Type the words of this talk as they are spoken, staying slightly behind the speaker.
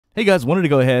Hey guys, wanted to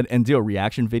go ahead and do a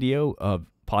reaction video of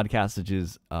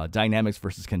Podcastage's Dynamics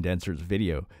versus Condensers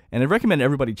video. And I recommend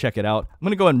everybody check it out. I'm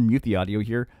going to go ahead and mute the audio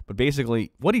here. But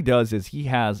basically, what he does is he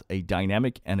has a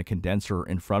dynamic and a condenser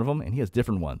in front of him, and he has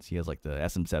different ones. He has like the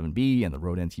SM7B and the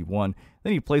Rode NT1.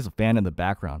 Then he plays a fan in the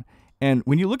background. And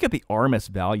when you look at the RMS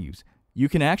values, you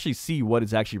can actually see what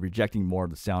is actually rejecting more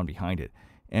of the sound behind it.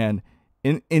 And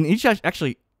in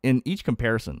each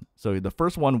comparison, so the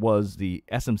first one was the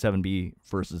SM7B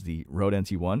versus the Rode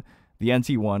NT1. The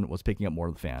NT1 was picking up more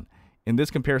of the fan. In this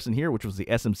comparison here, which was the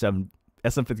SM57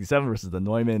 versus the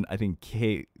Neumann, I think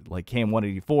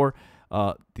KM184,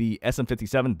 the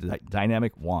SM57, the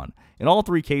Dynamic won. In all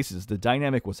three cases, the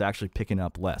Dynamic was actually picking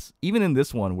up less. Even in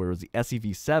this one, where it was the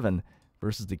SEV7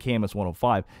 versus the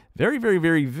KMS105, very, very,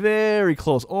 very, very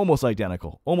close, almost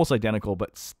identical,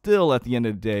 but still at the end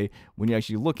of the day, when you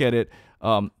actually look at it,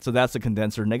 so that's the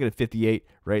condenser, -58,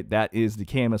 right? That is the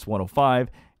KMS105,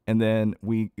 and then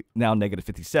we now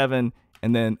 -57,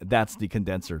 and then that's the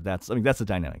condenser. That's the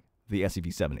Dynamic, the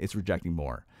SEV7. It's rejecting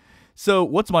more. So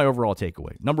what's my overall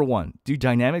takeaway? Number one, do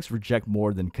Dynamics reject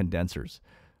more than condensers?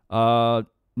 No,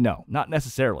 not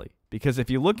necessarily, because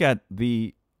if you look at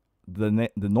the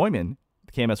Neumann,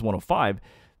 KMS105,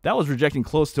 that was rejecting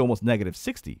close to almost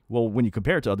 -60. Well, when you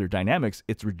compare it to other Dynamics,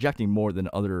 it's rejecting more than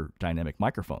other dynamic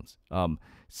microphones.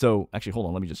 So actually, hold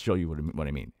on, let me just show you what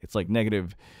I mean. It's like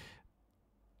negative.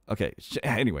 Okay,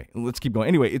 anyway, let's keep going.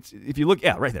 Anyway, it's if you look,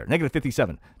 yeah, right there,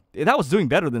 -57. That was doing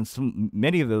better than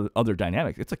many of the other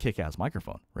Dynamics. It's a kick-ass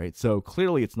microphone, right? So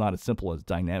clearly, it's not as simple as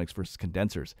Dynamics versus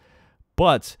condensers.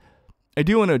 But I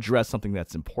do want to address something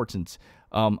that's important.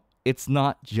 It's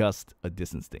not just a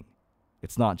distance thing.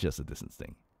 It's not just a distance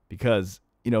thing, because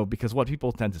what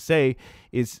people tend to say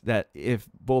is that if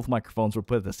both microphones were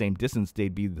put at the same distance,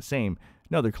 they'd be the same.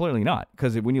 No, they're clearly not,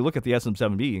 because when you look at the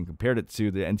SM7B and compared it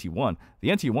to the NT1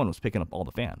 was picking up all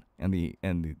the fan, and the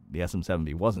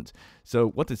SM7B wasn't. So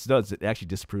what this does, it actually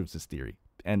disproves this theory.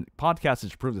 And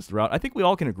Podcastage proved this throughout. I think we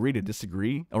all can agree to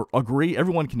disagree, or agree.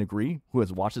 Everyone can agree who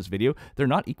has watched this video. They're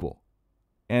not equal.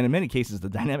 And in many cases, the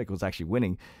Dynamic was actually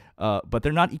winning, but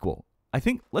they're not equal. I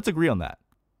think let's agree on that.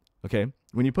 Okay,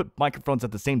 when you put microphones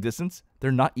at the same distance, they're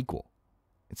not equal.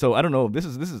 So I don't know. This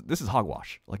is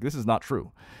hogwash. Like, this is not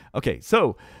true. Okay,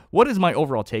 so what is my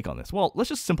overall take on this? Well, let's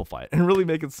just simplify it and really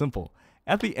make it simple.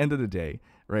 At the end of the day,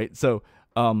 right? So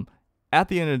at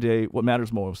the end of the day, what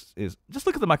matters most is just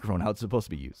look at the microphone, how it's supposed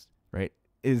to be used, right?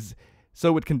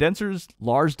 So with condensers,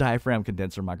 large diaphragm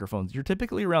condenser microphones, you're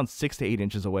typically around 6 to 8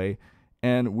 inches away.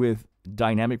 And with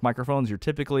dynamic microphones, you're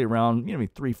typically around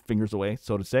 3 fingers away,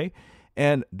 so to say.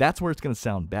 And that's where it's going to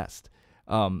sound best.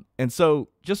 And so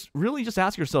just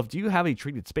ask yourself, do you have a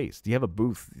treated space? Do you have a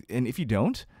booth? And if you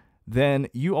don't, then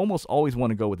you almost always want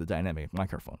to go with the dynamic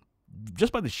microphone,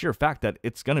 just by the sheer fact that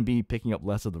it's going to be picking up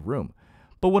less of the room.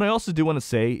 But what I also do want to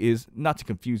say is, not to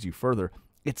confuse you further,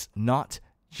 it's not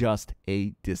just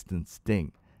a distance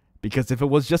thing. Because if it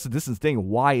was just a distance thing,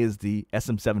 why is the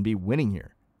SM7B winning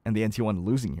here and the NT1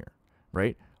 losing here,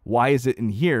 right? Why is it in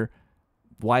here?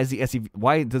 Why is the SEV?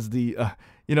 Why does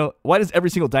why does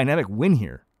every single Dynamic win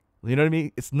here? You know what I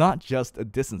mean? It's not just a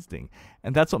distance thing,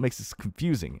 and that's what makes this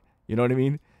confusing. You know what I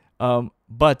mean?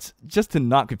 But just to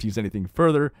not confuse anything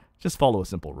further, just follow a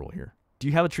simple rule here. Do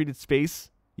you have a treated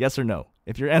space? Yes or no?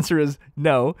 If your answer is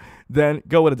no, then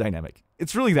go with a Dynamic.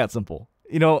 It's really that simple.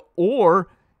 Or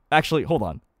actually, hold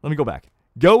on. Let me go back.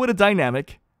 Go with a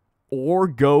Dynamic, or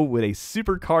go with a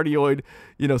super cardioid,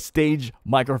 stage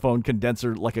microphone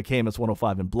condenser like a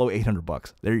KMS105 and blow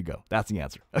 $800. There you go. That's the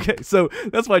answer. Okay, so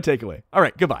that's my takeaway. All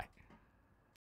right, goodbye.